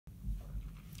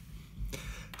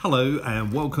Hello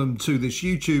and welcome to this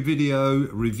YouTube video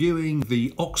reviewing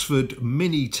the Oxford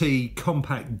Mini T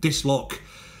compact disc lock.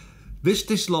 This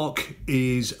disc lock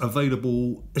is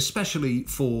available especially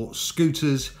for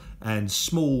scooters and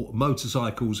small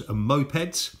motorcycles and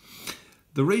mopeds.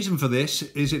 The reason for this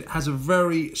is it has a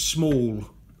very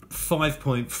small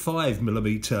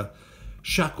 5.5mm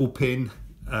shackle pin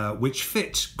which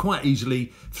fits quite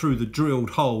easily through the drilled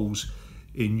holes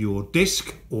in your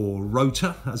disc, or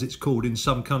rotor as it's called in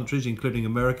some countries including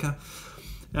America.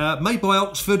 Made by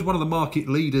Oxford, one of the market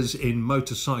leaders in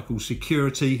motorcycle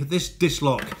security. This disc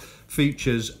lock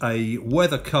features a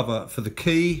weather cover for the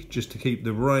key just to keep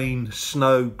the rain,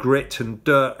 snow, grit and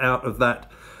dirt out of that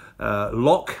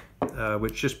lock,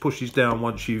 which just pushes down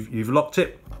once you've locked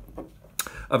it.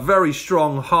 A very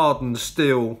strong hardened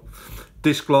steel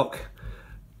disc lock,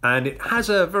 and it has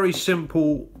a very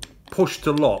simple push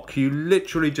to lock. You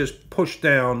literally just push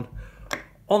down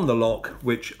on the lock,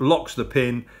 which locks the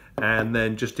pin, and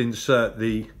then just insert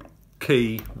the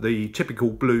key, the typical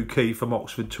blue key from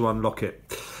Oxford, to unlock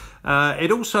it.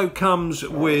 It also comes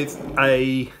with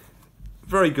a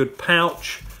very good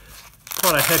pouch,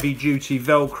 quite a heavy duty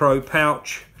Velcro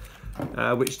pouch,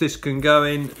 which this can go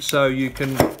in, so you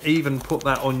can even put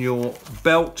that on your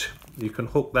belt. You can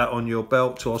hook that on your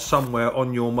belt or somewhere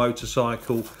on your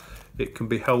motorcycle. It can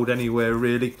be held anywhere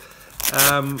really,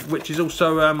 which is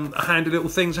also a handy little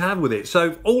thing to have with it.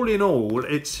 So all in all,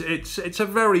 it's a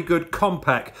very good,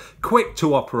 compact, quick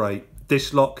to operate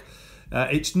disc lock.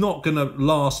 It's not going to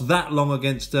last that long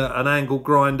against an angle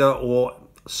grinder or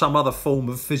some other form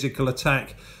of physical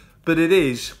attack, but it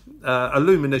is a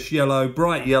luminous yellow,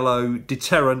 bright yellow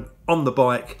deterrent on the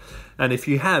bike. And if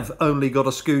you have only got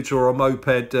a scooter or a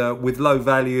moped with low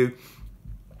value,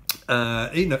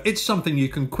 it's something you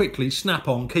can quickly snap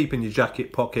on, keep in your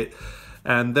jacket pocket,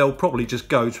 and they'll probably just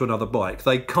go to another bike.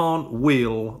 They can't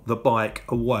wheel the bike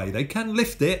away. They can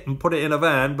lift it and put it in a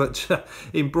van, but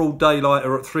in broad daylight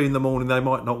or at 3 in the morning, they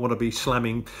might not want to be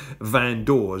slamming van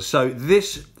doors. So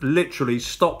this literally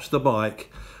stops the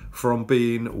bike from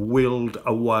being wheeled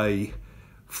away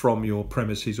from your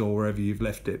premises or wherever you've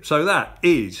left it. So that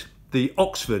is the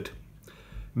Oxford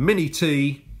Mini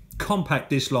T compact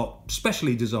disc lock,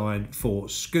 specially designed for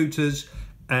scooters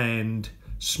and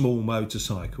small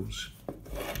motorcycles.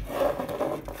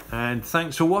 And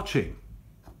thanks for watching.